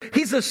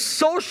He's a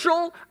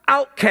social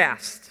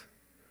outcast.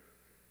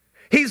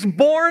 He's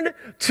born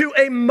to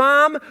a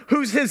mom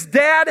his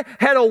dad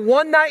had a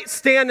one-night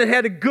stand and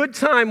had a good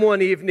time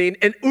one evening,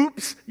 and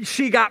oops,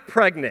 she got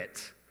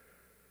pregnant.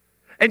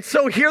 And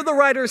so here the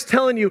writer is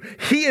telling you,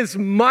 he is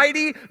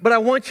mighty, but I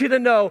want you to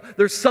know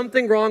there's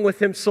something wrong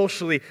with him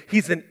socially.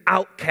 He's an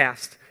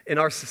outcast in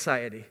our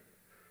society.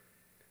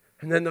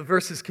 And then the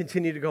verses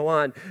continue to go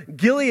on.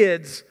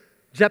 Gilead's,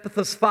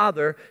 Jephthah's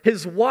father,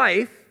 his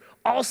wife,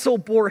 also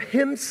bore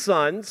him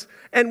sons,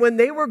 and when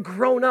they were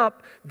grown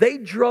up, they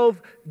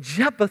drove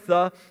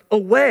Jephthah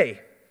away.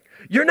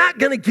 You're not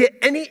going to get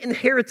any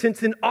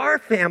inheritance in our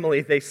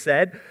family, they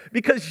said,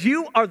 because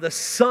you are the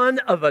son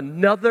of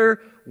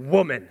another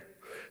woman.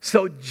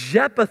 So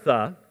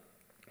Jephthah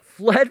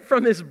fled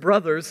from his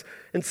brothers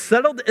and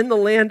settled in the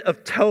land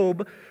of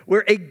Tob,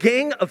 where a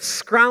gang of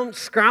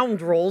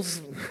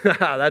scoundrels,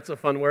 that's a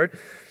fun word,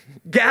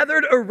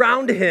 gathered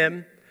around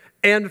him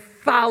and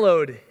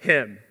followed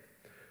him.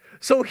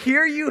 So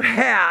here you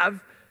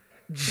have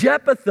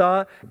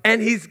Jephthah,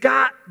 and he's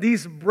got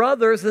these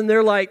brothers, and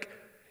they're like,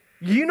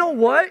 you know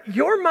what?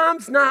 Your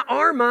mom's not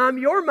our mom.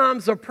 Your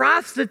mom's a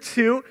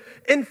prostitute.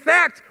 In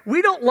fact,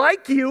 we don't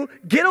like you.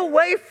 Get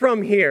away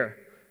from here.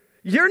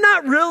 You're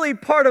not really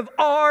part of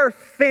our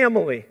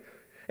family.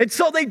 And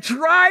so they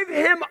drive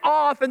him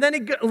off, and then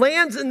he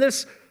lands in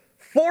this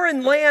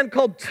foreign land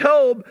called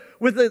Tob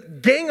with a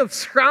gang of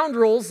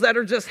scoundrels that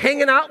are just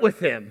hanging out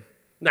with him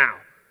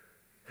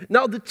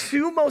Now, the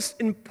two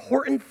most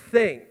important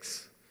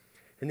things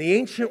in the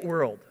ancient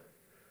world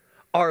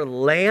are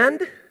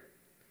land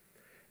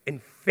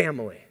and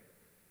family.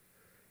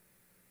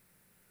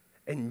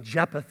 And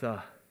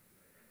Jephthah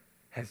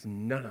has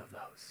none of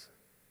those.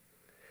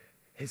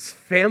 His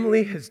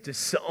family has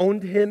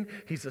disowned him.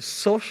 He's a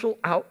social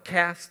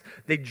outcast.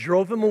 They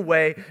drove him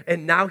away,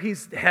 and now he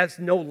has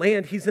no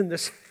land. He's in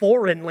this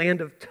foreign land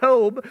of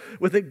Tob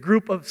with a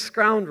group of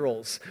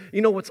scoundrels.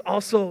 You know what's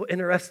also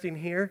interesting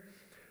here?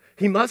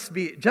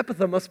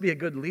 Jephthah must be a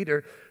good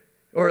leader,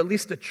 or at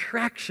least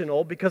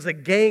attractional, because a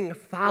gang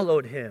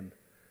followed him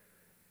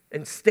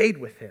and stayed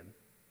with him.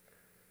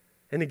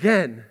 And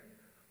again,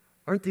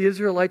 aren't the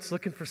Israelites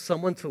looking for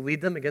someone to lead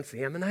them against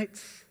the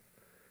Ammonites?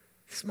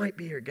 This might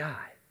be your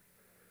guy.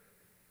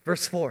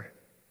 Verse 4.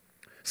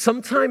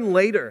 Sometime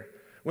later,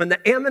 when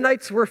the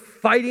Ammonites were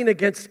fighting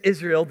against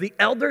Israel, the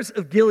elders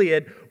of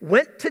Gilead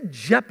went to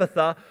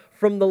Jephthah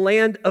from the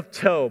land of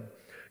Tob.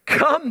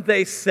 Come,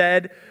 they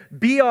said,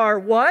 be our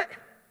what?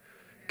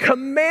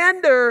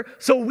 Commander,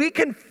 so we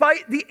can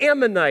fight the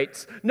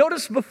Ammonites.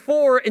 Notice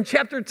before in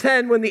chapter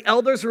 10, when the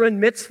elders were in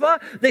Mitzvah,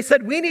 they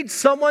said, we need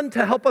someone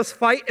to help us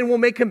fight, and we'll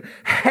make him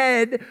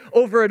head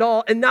over it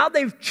all. And now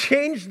they've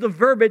changed the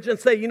verbiage and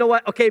say, you know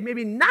what? Okay,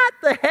 maybe not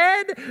the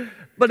head,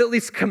 but at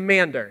least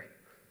commander.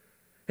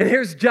 And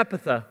here's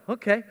Jephthah.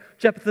 Okay,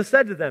 Jephthah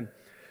said to them,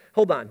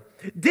 hold on.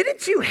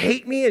 Didn't you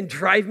hate me and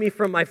drive me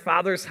from my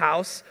father's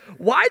house?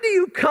 Why do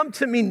you come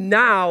to me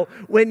now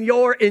when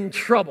you're in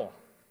trouble?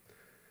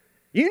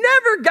 You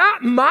never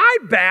got my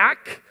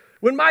back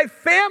when my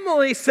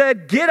family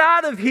said, get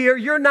out of here,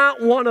 you're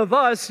not one of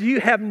us, you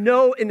have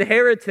no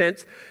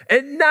inheritance.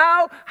 And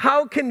now,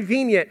 how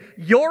convenient.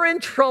 You're in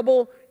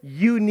trouble,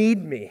 you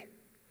need me.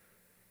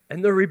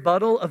 And the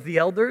rebuttal of the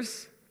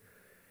elders?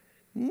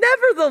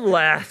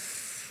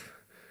 Nevertheless.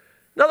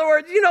 In other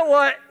words, you know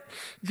what,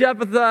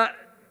 Jephthah,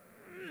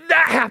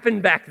 that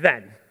happened back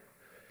then.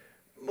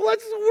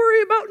 Let's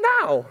worry about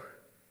now.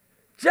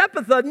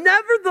 Jephthah,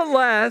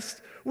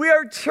 nevertheless, we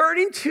are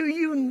turning to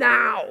you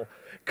now.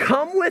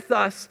 Come with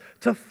us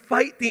to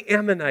fight the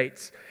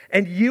Ammonites,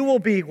 and you will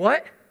be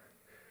what?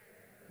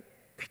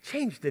 They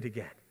changed it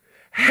again.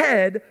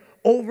 Head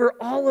over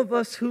all of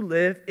us who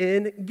live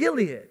in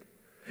Gilead.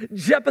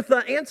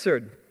 Jephthah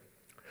answered,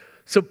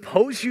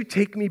 suppose you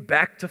take me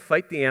back to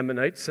fight the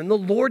Ammonites, and the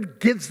Lord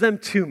gives them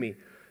to me.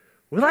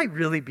 Will I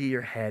really be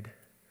your head?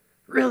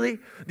 Really?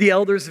 The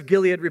elders of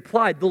Gilead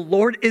replied, the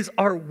Lord is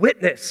our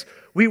witness.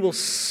 We will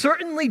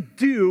certainly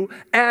do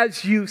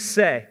as you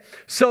say.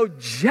 So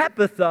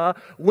Jephthah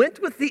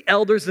went with the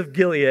elders of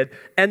Gilead,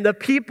 and the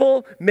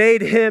people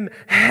made him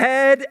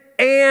head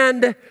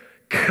and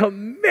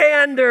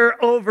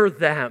commander over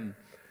them.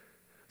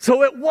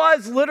 So it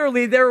was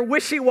literally, they're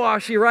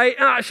wishy-washy,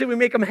 right? Should we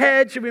make him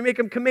head? Should we make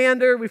him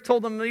commander? We've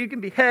told them you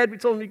can be head. We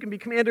told them you can be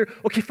commander.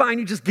 Okay, fine,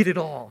 you just get it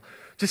all.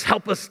 Just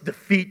help us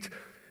defeat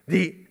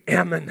the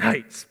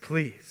Ammonites,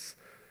 please.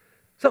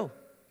 So,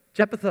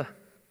 Jephthah.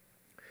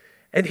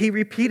 And he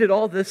repeated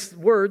all these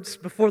words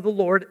before the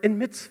Lord in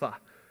Mitzvah.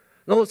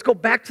 Now let's go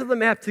back to the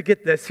map to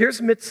get this.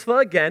 Here's Mitzvah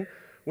again,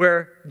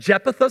 where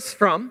Jephthah's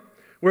from,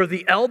 where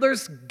the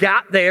elders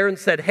got there and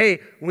said,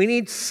 hey, we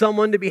need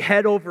someone to be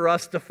head over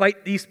us to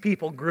fight these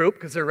people group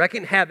because they're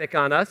wreaking havoc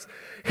on us.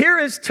 Here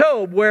is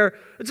Tob, where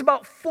it's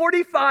about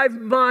 45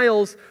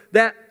 miles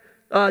that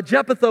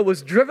Jephthah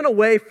was driven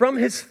away from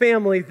his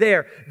family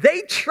there.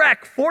 They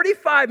trek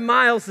 45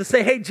 miles to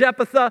say, hey,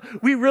 Jephthah,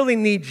 we really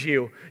need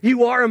you.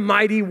 You are a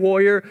mighty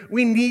warrior.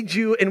 We need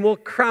you, and we'll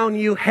crown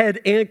you head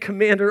and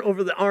commander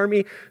over the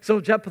army. So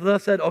Jephthah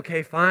said,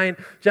 okay, fine.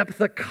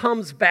 Jephthah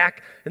comes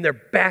back, and they're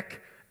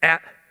back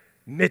at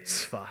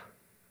Mitzvah.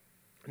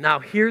 Now,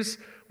 here's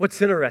what's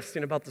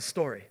interesting about the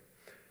story.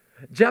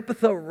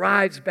 Jephthah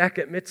arrives back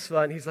at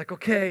Mitzvah, and he's like,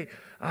 okay,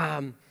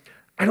 I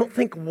don't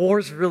think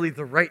war's really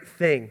the right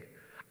thing.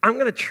 I'm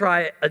going to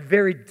try a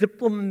very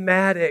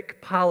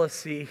diplomatic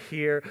policy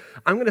here.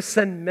 I'm going to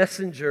send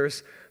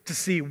messengers to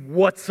see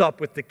what's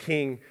up with the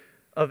king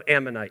of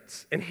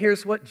Ammonites. And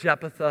here's what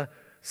Jephthah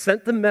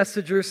sent the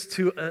messengers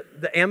to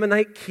the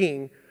Ammonite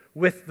king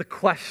with the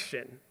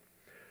question,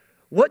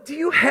 what do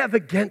you have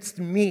against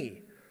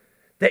me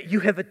that you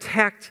have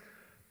attacked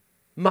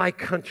my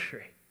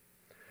country?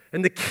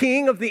 And the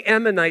king of the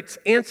Ammonites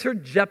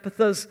answered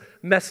Jephthah's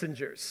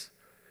messengers.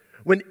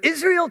 When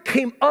Israel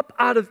came up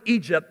out of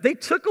Egypt, they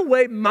took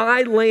away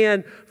my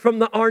land from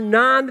the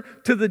Arnon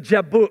to the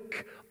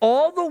Jabbok,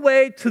 all the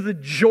way to the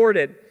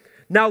Jordan.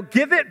 Now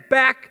give it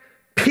back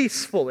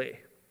peacefully.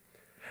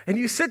 And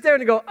you sit there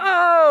and you go,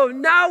 oh,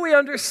 now we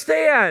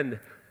understand.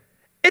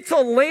 It's a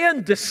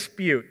land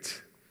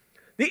dispute.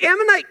 The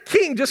Ammonite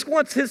king just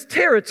wants his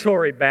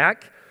territory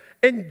back,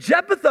 and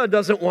Jephthah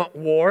doesn't want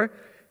war.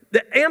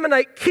 The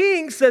Ammonite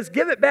king says,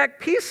 give it back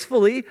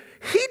peacefully.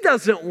 He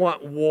doesn't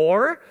want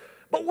war.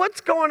 But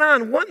what's going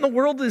on? What in the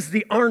world is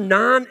the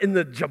Arnon and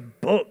the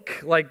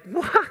Jabbok? Like,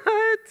 what?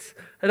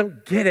 I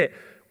don't get it.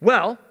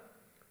 Well,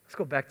 let's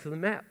go back to the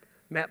map.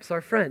 Map's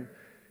our friend.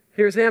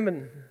 Here's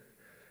Ammon.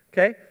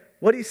 Okay?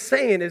 What he's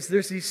saying is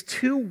there's these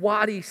two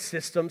wadi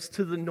systems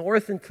to the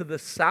north and to the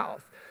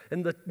south.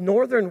 And the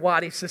northern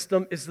wadi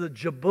system is the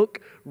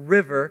Jabbok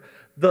River.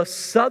 The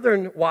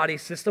southern wadi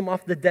system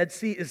off the Dead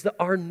Sea is the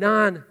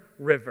Arnon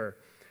River.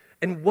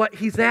 And what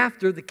he's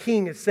after, the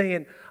king is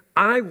saying,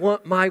 I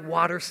want my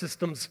water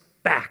systems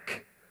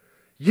back.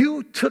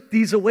 You took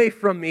these away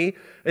from me,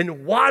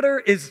 and water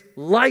is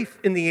life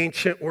in the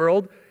ancient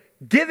world.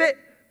 Give it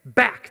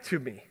back to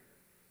me.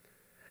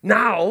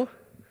 Now,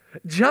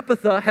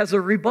 Jephthah has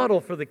a rebuttal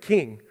for the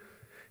king.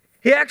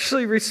 He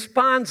actually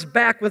responds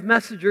back with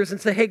messengers and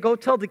say, hey, go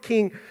tell the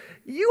king,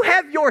 you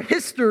have your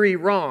history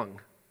wrong.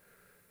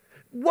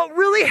 What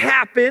really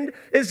happened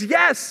is,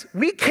 yes,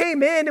 we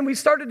came in and we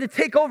started to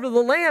take over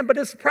the land, but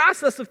this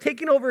process of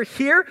taking over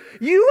here,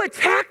 you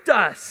attacked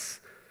us.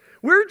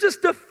 We're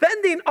just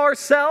defending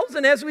ourselves,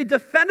 and as we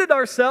defended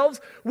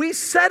ourselves, we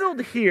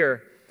settled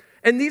here.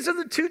 And these are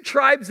the two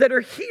tribes that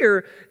are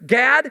here.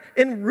 Gad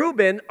and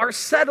Reuben are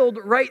settled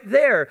right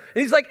there.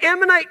 And he's like,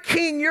 Ammonite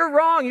king, you're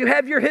wrong. You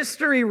have your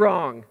history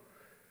wrong.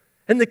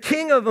 And the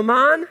king of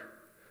Ammon,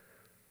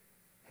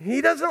 he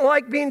doesn't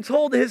like being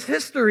told his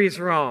history's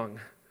wrong.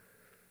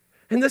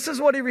 And this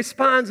is what he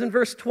responds in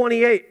verse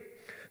 28.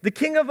 The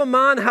king of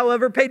Ammon,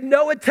 however, paid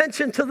no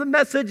attention to the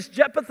message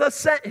Jephthah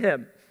sent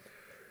him.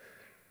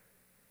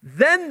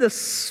 Then the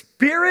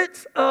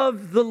Spirit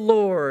of the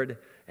Lord,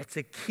 it's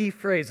a key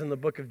phrase in the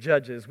book of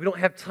Judges. We don't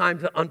have time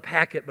to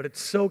unpack it, but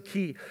it's so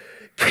key,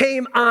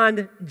 came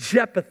on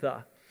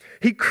Jephthah.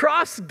 He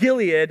crossed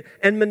Gilead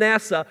and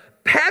Manasseh,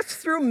 passed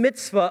through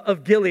Mitzvah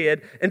of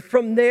Gilead, and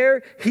from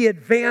there he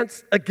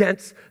advanced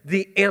against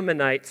the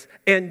Ammonites.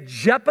 And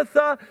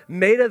Jephthah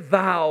made a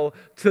vow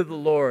to the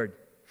Lord.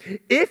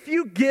 If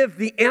you give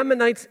the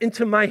Ammonites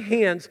into my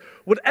hands,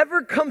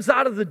 whatever comes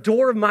out of the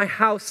door of my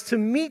house to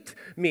meet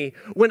me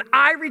when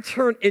I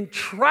return in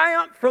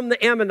triumph from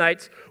the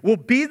Ammonites will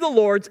be the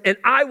Lord's, and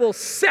I will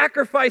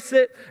sacrifice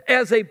it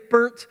as a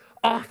burnt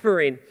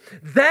offering.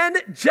 Then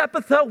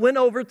Jephthah went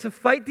over to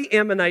fight the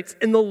Ammonites,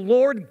 and the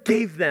Lord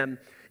gave them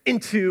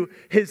into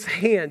his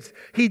hands.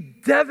 He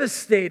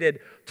devastated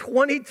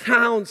 20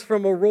 towns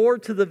from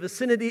Aroer to the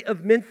vicinity of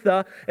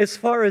Mintha as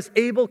far as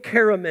Abel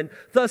Karaman.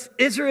 Thus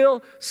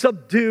Israel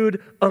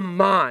subdued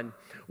Ammon.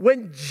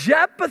 When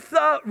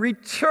Jephthah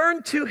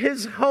returned to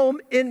his home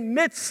in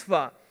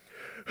Mitzvah,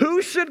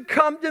 who should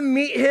come to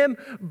meet him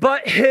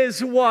but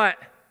his what?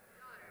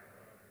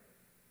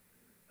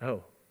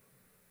 Oh.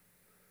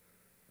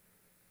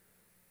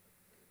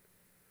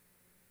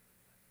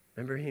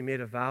 Remember, he made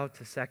a vow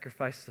to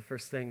sacrifice the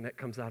first thing that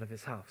comes out of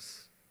his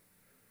house.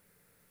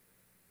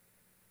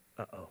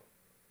 Uh-oh.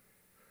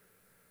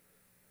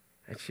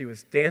 And she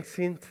was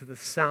dancing to the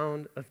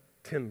sound of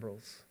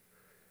timbrels.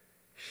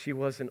 She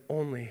was an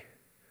only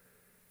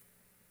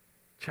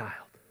child.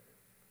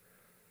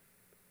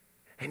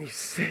 And you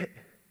sit,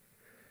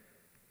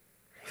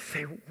 you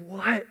say,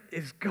 what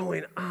is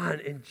going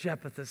on in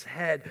Jephthah's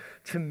head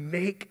to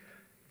make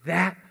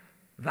that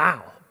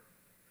vow?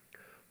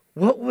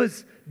 What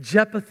was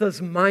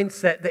Jephthah's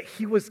mindset that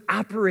he was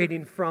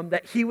operating from,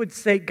 that he would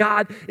say,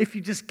 God, if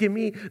you just give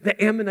me the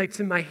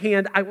Ammonites in my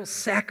hand, I will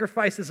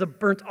sacrifice as a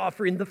burnt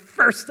offering the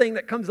first thing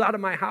that comes out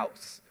of my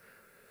house?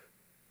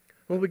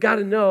 Well, we got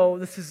to know,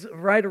 this is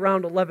right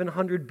around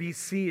 1100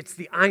 BC. It's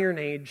the Iron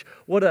Age.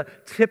 What a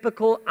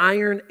typical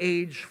Iron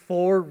Age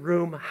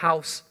 4-room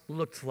house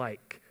looked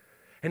like.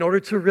 in order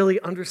to really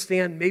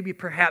understand, maybe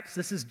perhaps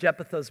this is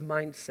Jephthah's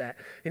mindset.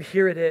 And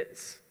here it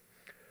is.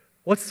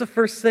 What's the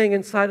first thing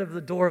inside of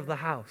the door of the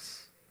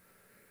house?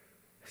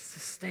 It's the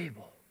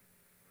stable.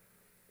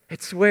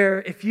 It's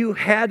where if you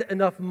had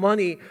enough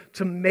money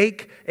to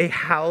make a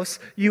house,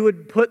 you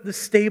would put the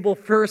stable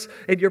first,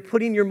 and you're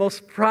putting your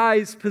most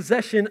prized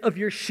possession of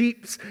your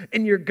sheep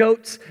and your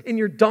goats and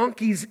your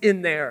donkeys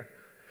in there.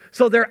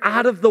 So they're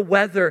out of the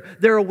weather.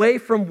 They're away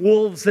from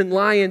wolves and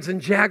lions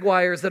and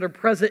jaguars that are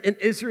present in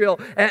Israel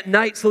at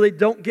night so they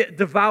don't get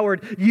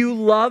devoured. You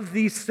love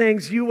these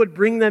things. You would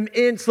bring them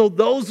in so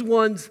those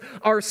ones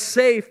are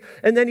safe.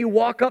 And then you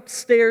walk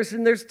upstairs,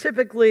 and there's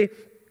typically,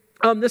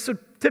 this would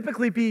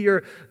typically be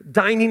your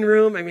dining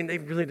room. I mean, they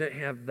really didn't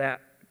have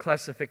that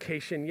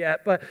classification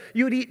yet, but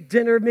you would eat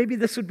dinner. Maybe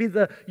this would be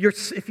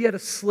if you had a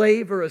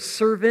slave or a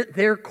servant,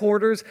 their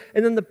quarters,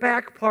 and then the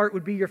back part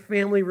would be your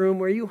family room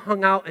where you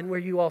hung out and where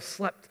you all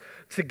slept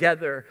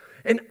together.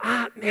 And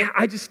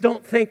I just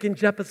don't think in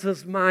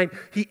Jephthah's mind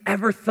he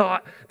ever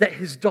thought that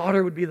his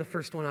daughter would be the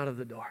first one out of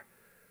the door.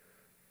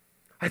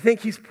 I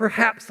think he's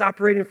perhaps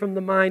operating from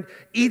the mind,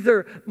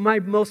 either my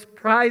most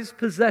prized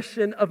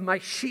possession of my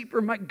sheep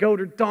or my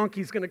goat or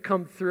donkey is going to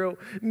come through.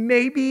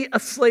 Maybe a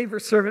slave or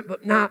servant,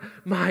 but not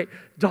my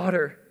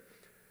daughter.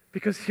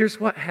 Because here's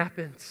what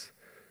happens.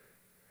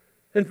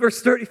 In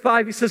verse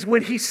 35, he says,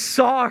 when he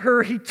saw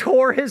her, he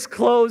tore his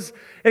clothes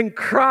and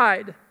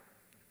cried,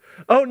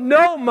 "Oh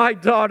no, my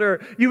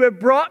daughter, you have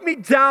brought me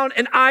down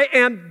and I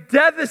am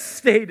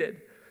devastated.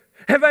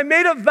 Have I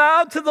made a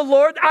vow to the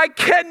Lord I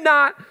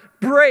cannot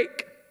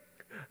break?"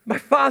 "My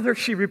father,"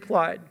 she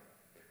replied,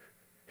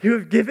 "you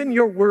have given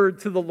your word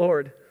to the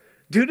Lord.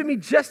 Do to me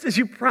just as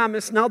you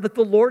promised now that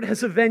the Lord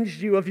has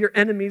avenged you of your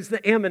enemies,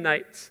 the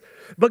Ammonites.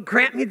 But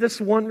grant me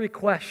this one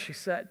request," she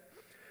said.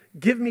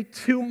 "Give me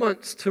 2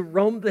 months to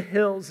roam the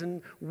hills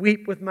and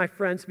weep with my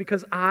friends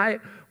because I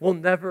will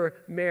never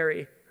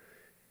marry."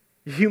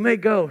 "You may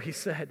go," he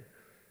said.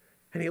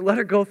 And he let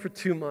her go for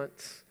 2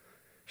 months.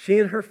 She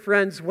and her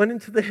friends went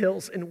into the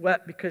hills and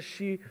wept because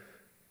she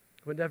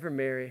would never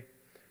marry.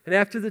 And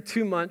after the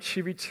 2 months,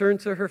 she returned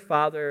to her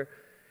father,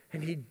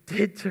 and he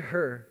did to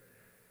her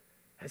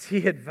as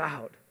he had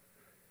vowed,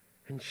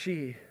 and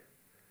she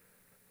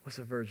was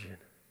a virgin.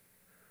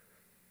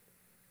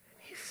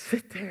 And you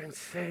sit there and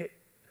say,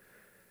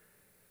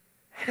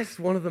 that is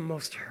one of the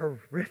most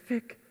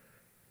horrific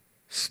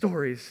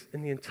stories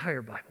in the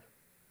entire Bible.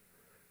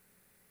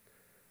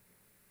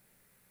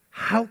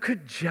 How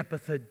could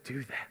Jephthah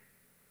do that?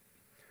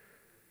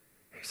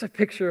 Here's a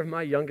picture of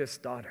my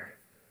youngest daughter.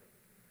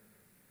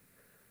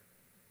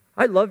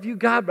 I love you,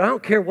 God, but I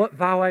don't care what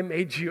vow I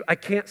made you. I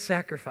can't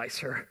sacrifice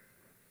her.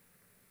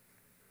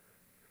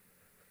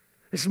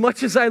 As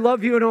much as I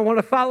love you and I want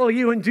to follow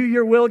you and do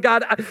your will,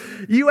 God,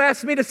 you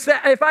asked me to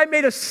if I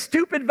made a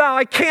stupid vow,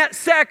 I can't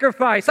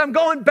sacrifice. I'm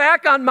going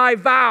back on my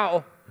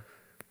vow.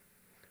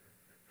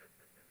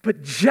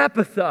 But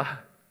Jephthah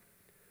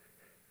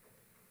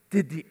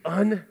did the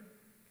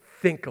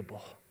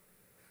unthinkable.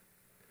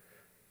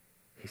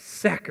 He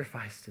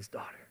sacrificed his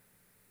daughter.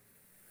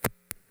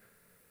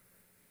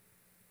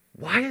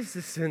 Why is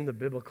this in the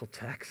biblical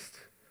text?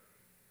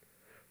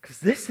 Because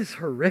this is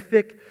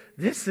horrific.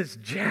 This is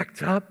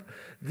jacked up.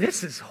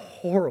 This is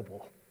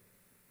horrible.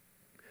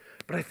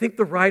 But I think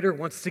the writer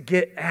wants to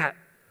get at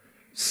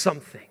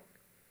something.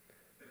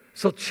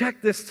 So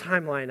check this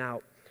timeline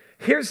out.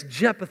 Here's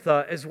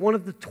Jephthah as one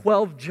of the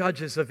 12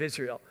 judges of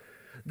Israel.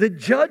 The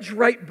judge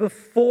right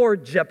before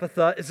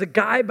Jephthah is a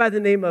guy by the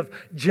name of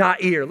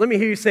Jair. Let me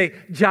hear you say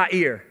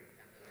Jair.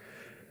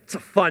 It's a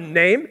fun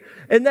name.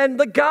 And then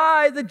the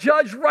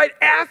judge right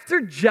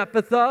after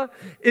Jephthah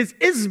is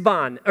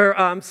Isban,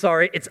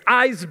 it's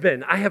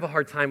Isban. I have a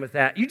hard time with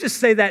that. You just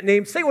say that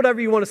name. Say whatever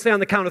you want to say on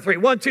the count of 3.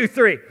 1, 2,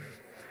 3.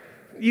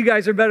 You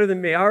guys are better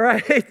than me, all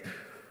right?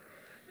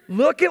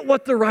 Look at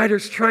what the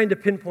writer's trying to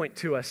pinpoint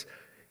to us.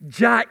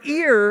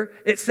 Jair,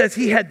 it says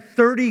he had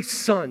 30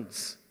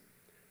 sons.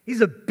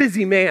 He's a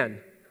busy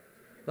man.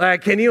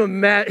 Like, can you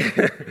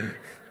imagine?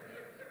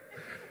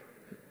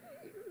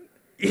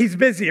 He's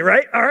busy,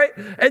 right? All right.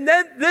 And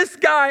then this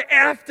guy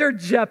after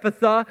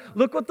Jephthah,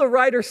 look what the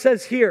writer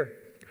says here.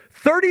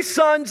 30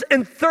 sons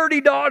and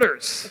 30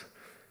 daughters.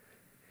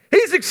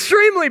 He's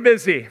extremely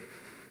busy.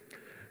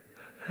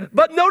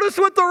 But notice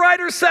what the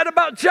writer said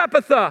about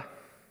Jephthah.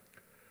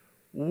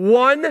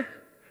 1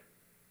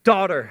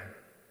 daughter.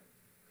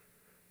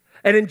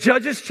 And in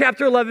Judges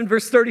chapter 11,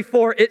 verse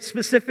 34, it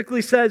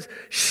specifically says,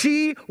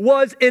 she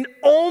was an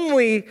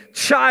only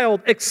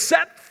child.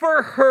 Except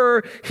for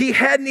her, he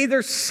had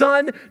neither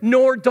son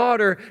nor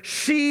daughter.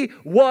 She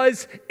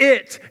was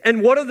it.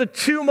 And what are the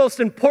 2 most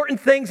important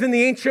things in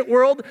the ancient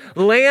world?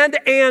 Land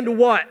and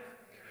what?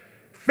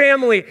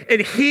 Family.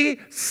 And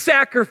he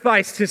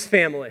sacrificed his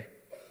family.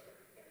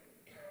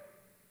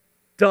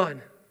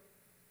 Done.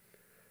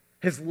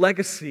 His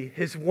legacy,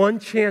 his one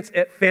chance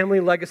at family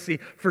legacy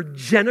for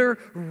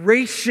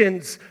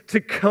generations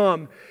to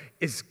come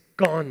is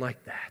gone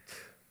like that.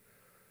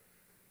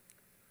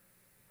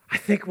 I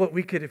think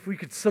if we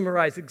could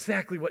summarize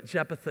exactly what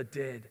Jephthah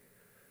did,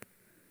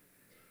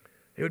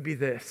 it would be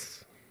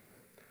this: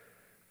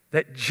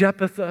 that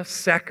Jephthah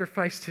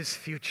sacrificed his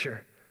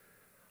future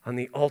on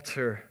the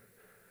altar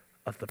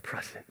of the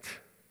present.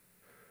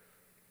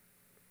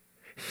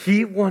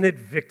 He wanted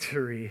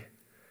victory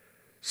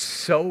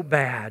so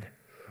bad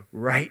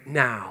right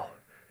now.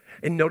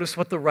 And notice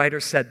what the writer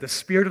said. The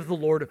Spirit of the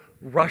Lord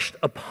rushed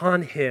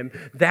upon him.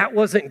 That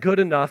wasn't good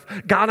enough.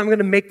 God, I'm going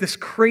to make this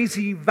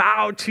crazy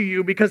vow to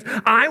you because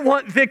I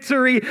want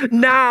victory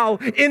now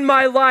in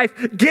my life.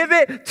 Give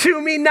it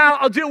to me now.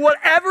 I'll do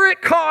whatever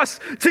it costs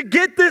to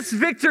get this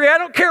victory. I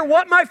don't care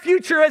what my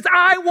future is.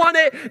 I want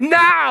it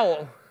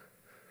now.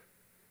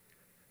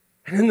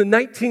 And in the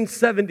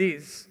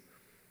 1970s,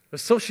 a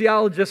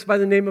sociologist by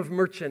the name of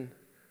Merchant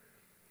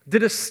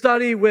did a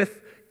study with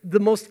the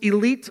most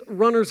elite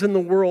runners in the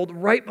world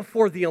right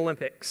before the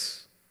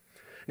Olympics.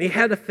 And he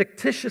had a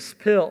fictitious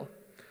pill.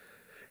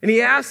 And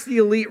he asked the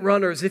elite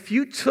runners, if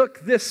you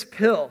took this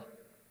pill,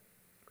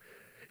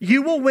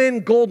 you will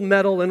win gold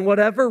medal in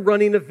whatever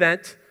running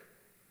event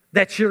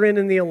that you're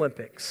in the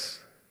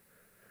Olympics.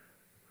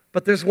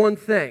 But there's one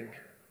thing.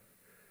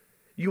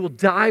 You will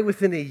die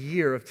within a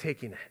year of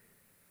taking it.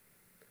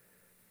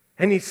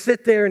 And he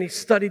sit there and he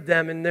studied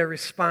them and their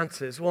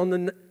responses.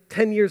 Well,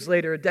 10 years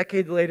later, a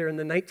decade later, in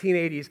the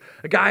 1980s,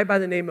 a guy by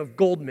the name of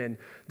Goldman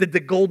did the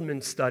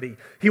Goldman study.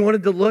 He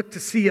wanted to look to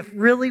see if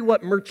really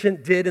what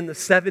Merchant did in the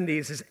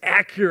 70s is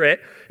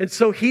accurate. And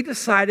so he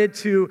decided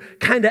to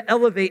kind of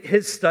elevate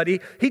his study.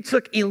 He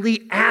took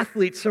elite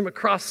athletes from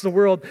across the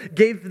world,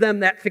 gave them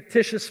that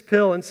fictitious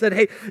pill, and said,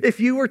 hey, if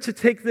you were to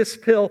take this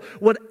pill,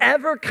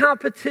 whatever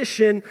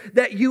competition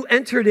that you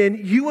entered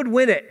in, you would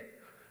win it.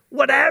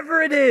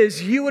 Whatever it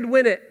is, you would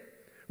win it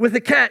with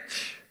a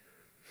catch.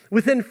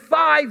 Within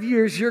 5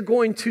 years, you're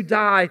going to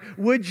die.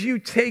 Would you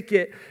take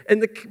it?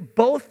 And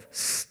both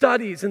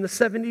studies in the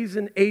 70s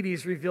and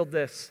 80s revealed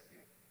this.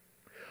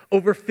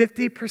 Over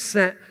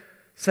 50%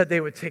 said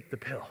they would take the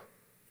pill.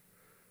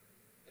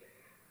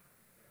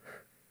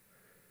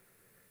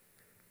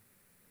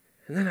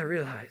 And then I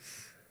realized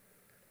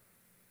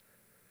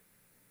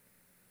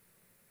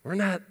we're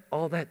not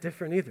all that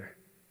different either.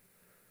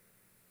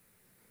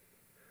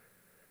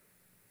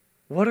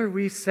 What are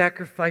we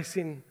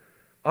sacrificing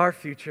our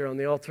future on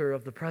the altar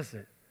of the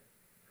present?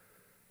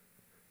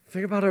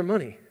 Think about our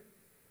money.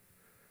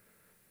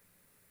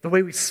 The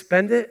way we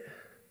spend it,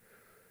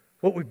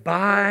 what we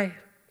buy,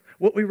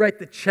 what we write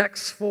the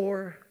checks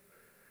for.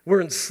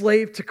 We're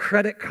enslaved to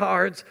credit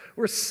cards.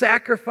 We're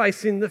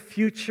sacrificing the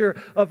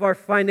future of our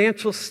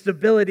financial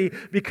stability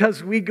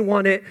because we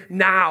want it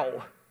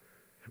now.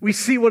 We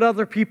see what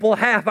other people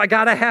have. I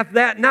got to have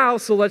that now,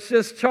 so let's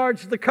just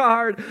charge the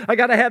card. I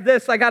got to have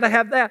this, I got to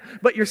have that.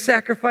 But you're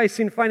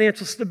sacrificing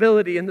financial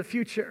stability in the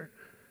future.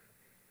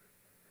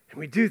 And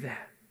we do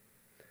that.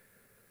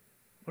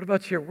 What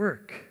about your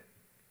work?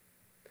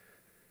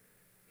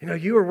 You know,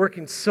 you are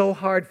working so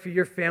hard for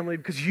your family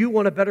because you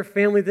want a better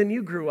family than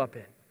you grew up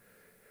in.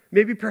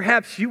 Maybe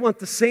perhaps you want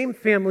the same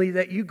family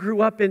that you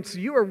grew up in, so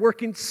you are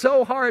working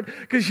so hard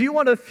because you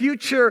want a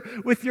future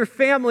with your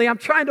family. I'm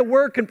trying to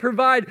work and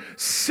provide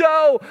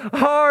so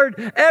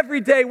hard every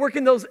day,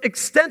 working those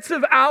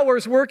extensive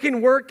hours,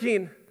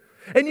 working.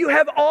 And you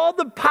have all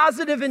the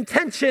positive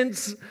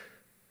intentions,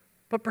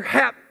 but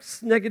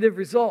perhaps negative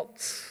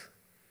results.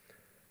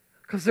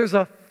 Because there's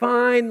a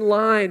fine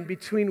line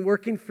between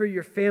working for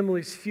your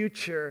family's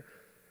future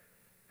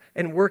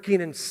and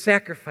working and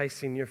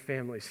sacrificing your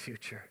family's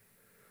future.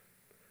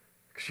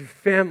 Because your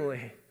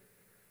family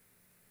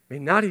may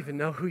not even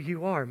know who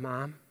you are,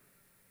 mom,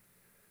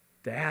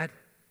 dad,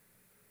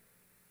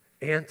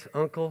 aunt,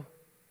 uncle,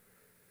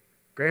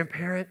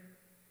 grandparent.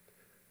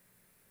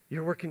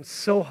 You're working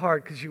so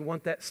hard because you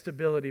want that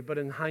stability, but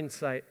in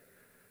hindsight,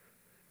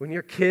 when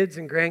your kids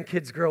and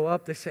grandkids grow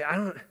up, they say,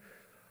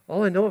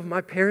 all I know of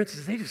my parents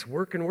is they just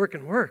work and work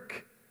and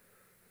work.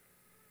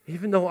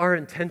 Even though our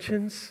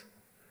intentions,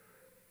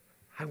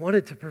 I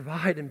wanted to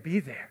provide and be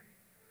there.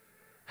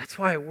 That's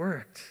why I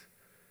worked.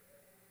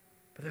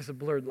 But there's a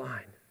blurred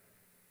line.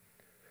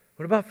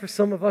 What about for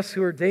some of us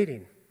who are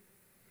dating?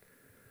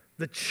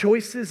 The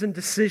choices and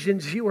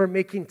decisions you are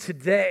making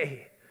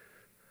today,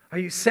 are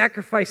you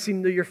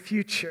sacrificing your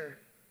future?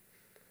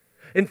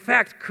 In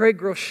fact, Craig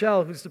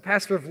Rochelle, who's the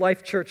pastor of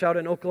Life Church out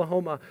in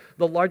Oklahoma,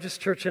 the largest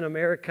church in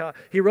America,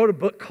 he wrote a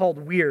book called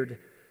Weird.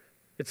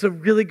 It's a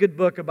really good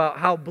book about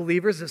how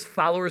believers, as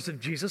followers of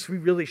Jesus, we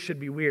really should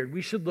be weird.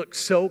 We should look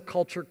so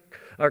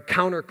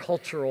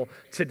countercultural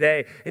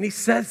today. And he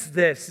says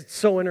this, it's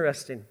so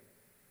interesting.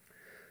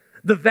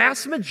 The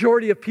vast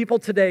majority of people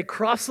today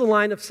cross the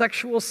line of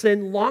sexual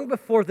sin long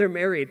before they're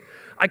married.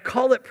 I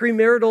call it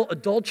premarital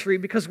adultery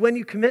because when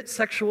you commit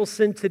sexual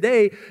sin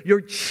today,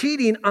 you're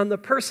cheating on the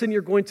person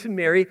you're going to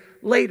marry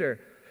later.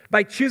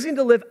 By choosing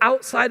to live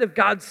outside of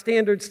God's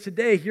standards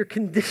today, you're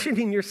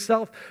conditioning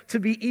yourself to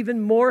be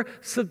even more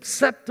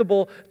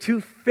susceptible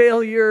to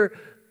failure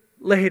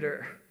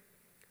later.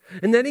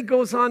 And then he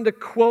goes on to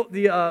quote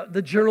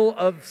the Journal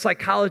of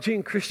Psychology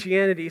and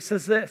Christianity. He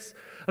says this,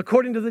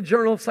 According to the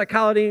Journal of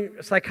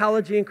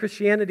Psychology and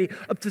Christianity,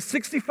 up to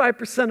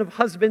 65% of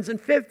husbands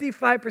and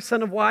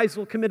 55% of wives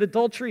will commit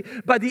adultery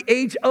by the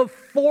age of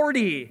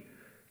 40.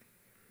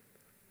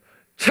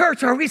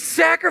 Church, are we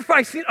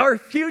sacrificing our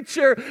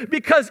future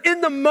because in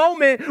the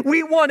moment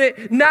we want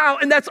it now,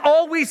 and that's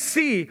all we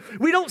see?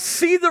 We don't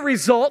see the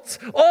results.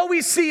 All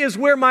we see is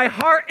where my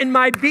heart and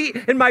my beat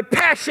and my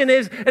passion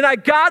is, and I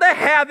gotta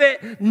have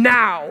it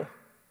now.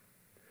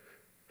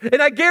 And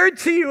I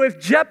guarantee you,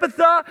 if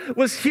Jephthah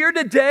was here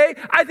today,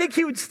 I think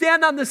he would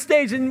stand on the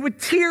stage and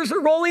with tears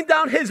rolling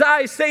down his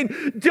eyes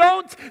saying,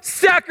 don't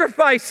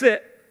sacrifice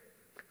it.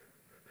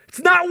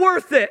 It's not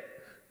worth it.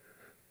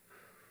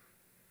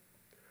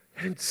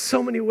 And in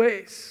so many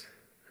ways,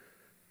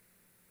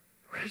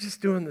 we're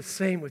just doing the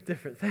same with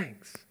different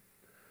things.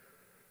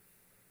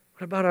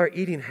 What about our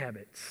eating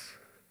habits?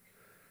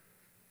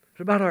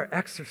 What about our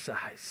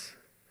exercise?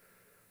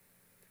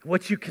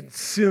 What you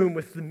consume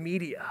with the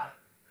media?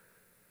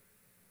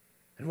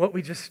 And what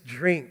we just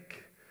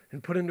drink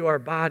and put into our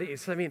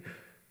bodies? I mean,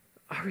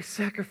 are we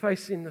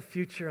sacrificing the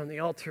future on the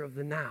altar of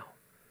the now?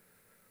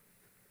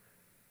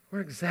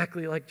 We're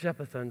exactly like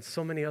Jephthah in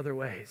so many other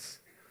ways.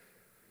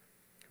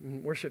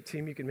 Worship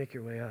team, you can make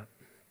your way up.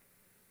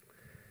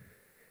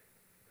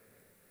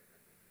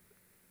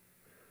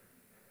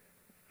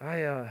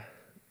 I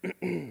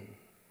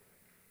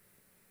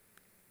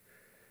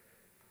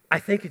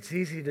think it's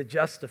easy to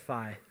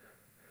justify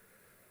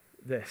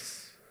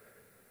this.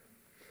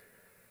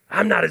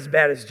 I'm not as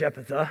bad as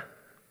Jephthah.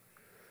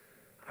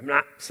 I'm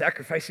not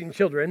sacrificing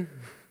children.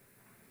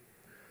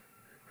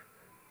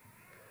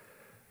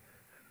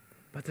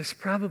 But there's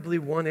probably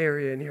one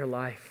area in your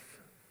life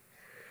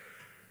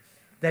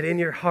that in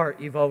your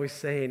heart you've always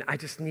saying, I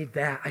just need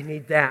that, I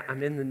need that,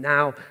 I'm in the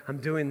now, I'm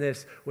doing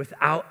this,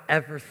 without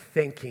ever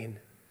thinking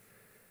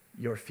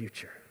your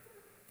future.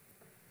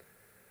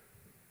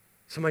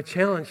 So my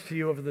challenge to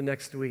you over the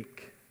next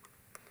week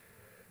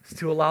is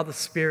to allow the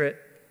Spirit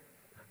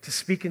to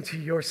speak into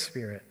your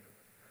spirit.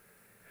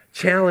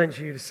 Challenge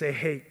you to say,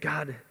 hey,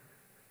 God,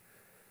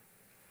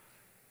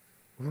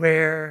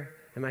 where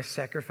am I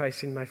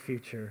sacrificing my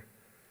future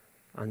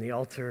on the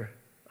altar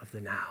of the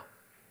now?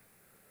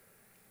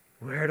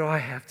 Where do I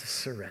have to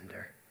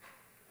surrender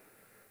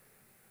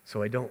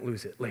so I don't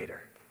lose it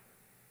later?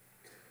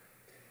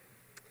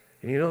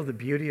 And you know the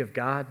beauty of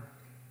God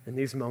in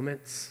these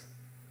moments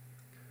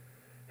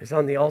is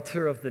on the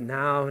altar of the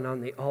now and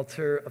on the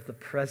altar of the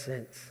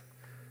present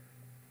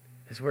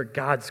is where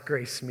God's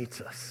grace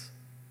meets us.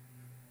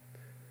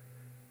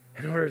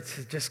 In order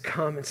to just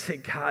come and say,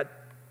 God,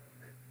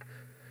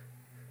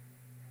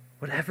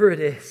 whatever it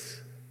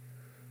is,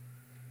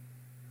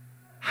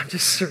 I'm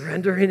just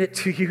surrendering it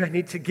to you. I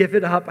need to give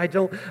it up.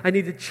 I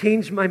need to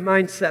change my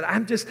mindset.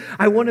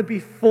 I want to be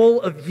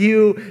full of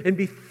you and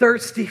be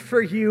thirsty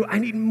for you. I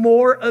need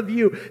more of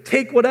you.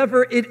 Take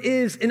whatever it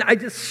is, and I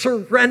just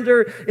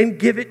surrender and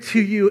give it to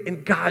you,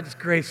 and God's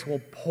grace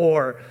will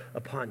pour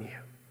upon you.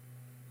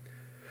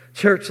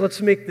 Church,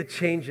 let's make the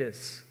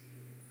changes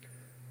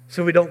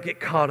so we don't get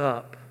caught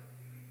up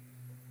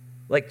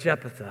like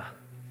Jephthah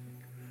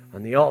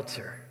on the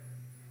altar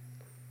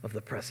of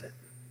the present.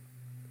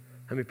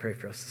 Let me pray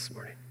for us this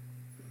morning.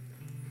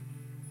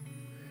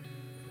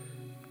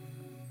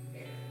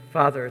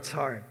 Father, it's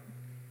hard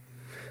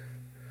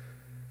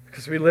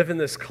because we live in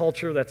this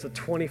culture that's a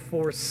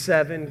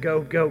 24/7,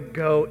 go, go,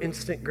 go,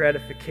 instant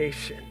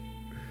gratification.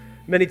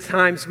 Many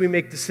times we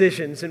make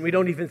decisions and we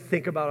don't even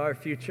think about our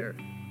future.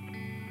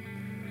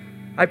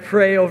 I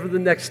pray over the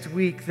next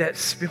week that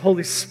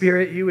Holy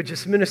Spirit, you would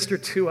just minister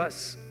to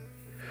us.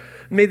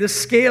 May the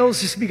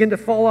scales just begin to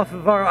fall off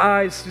of our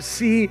eyes to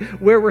see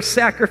where we're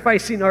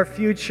sacrificing our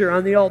future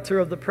on the altar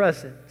of the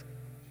present.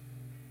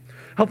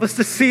 Help us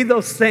to see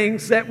those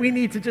things that we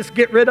need to just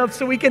get rid of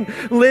so we can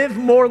live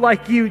more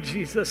like you,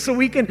 Jesus, so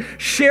we can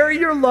share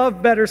your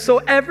love better, so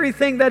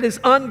everything that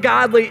is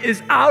ungodly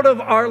is out of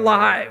our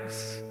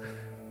lives,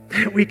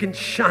 that we can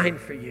shine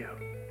for you.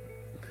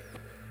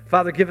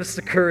 Father, give us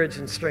the courage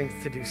and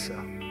strength to do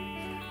so.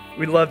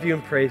 We love you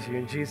and praise you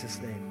in Jesus'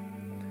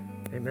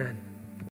 name. Amen.